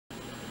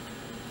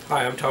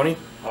Hi, I'm Tony,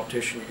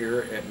 optician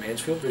here at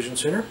Mansfield Vision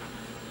Center.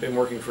 Been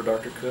working for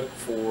Dr. Cook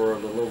for a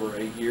little over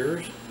 8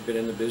 years. Been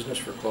in the business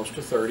for close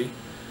to 30.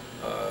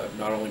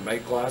 Not only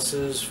make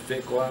glasses,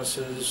 fit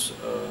glasses,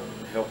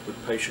 help with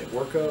patient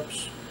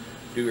workups,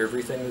 do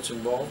everything that's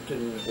involved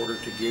in order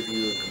to give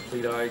you a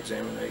complete eye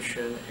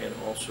examination and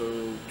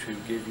also to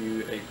give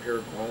you a pair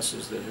of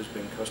glasses that has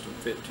been custom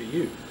fit to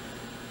you.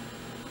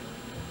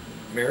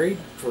 Married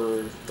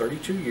for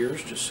 32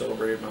 years, just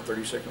celebrated my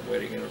 32nd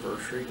wedding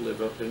anniversary,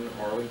 live up in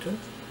Arlington,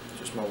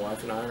 just my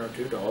wife and I and our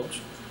 2 dogs.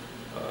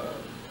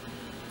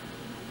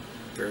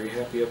 Very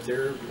happy up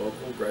there,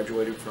 local,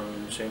 graduated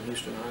from Sam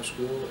Houston High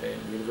School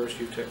and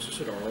University of Texas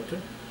at Arlington.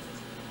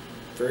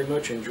 Very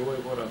much enjoy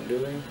what I'm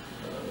doing.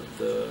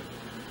 The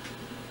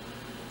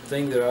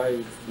thing that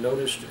I've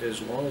noticed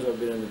as long as I've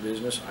been in the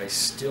business, I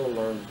still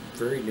learn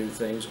very new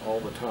things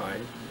all the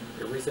time.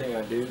 Everything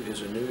I do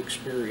is a new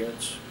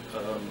experience.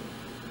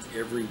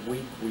 Every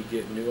week we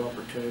get new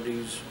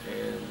opportunities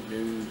and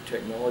new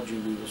technology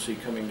we will see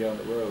coming down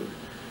the road.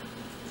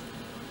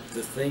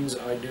 The things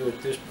I do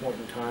at this point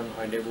in time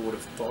I never would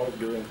have thought of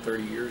doing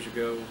 30 years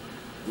ago.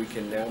 We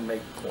can now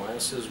make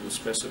glasses with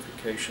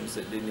specifications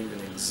that didn't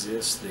even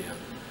exist then.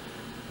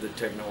 The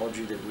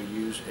technology that we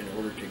use in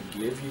order to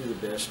give you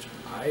the best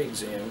eye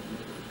exam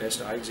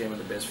and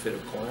the best fit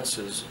of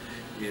glasses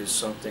is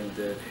something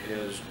that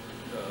has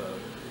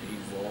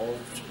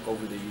evolved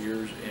over the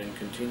years and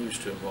continues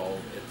to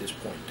evolve at this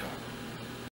point in time.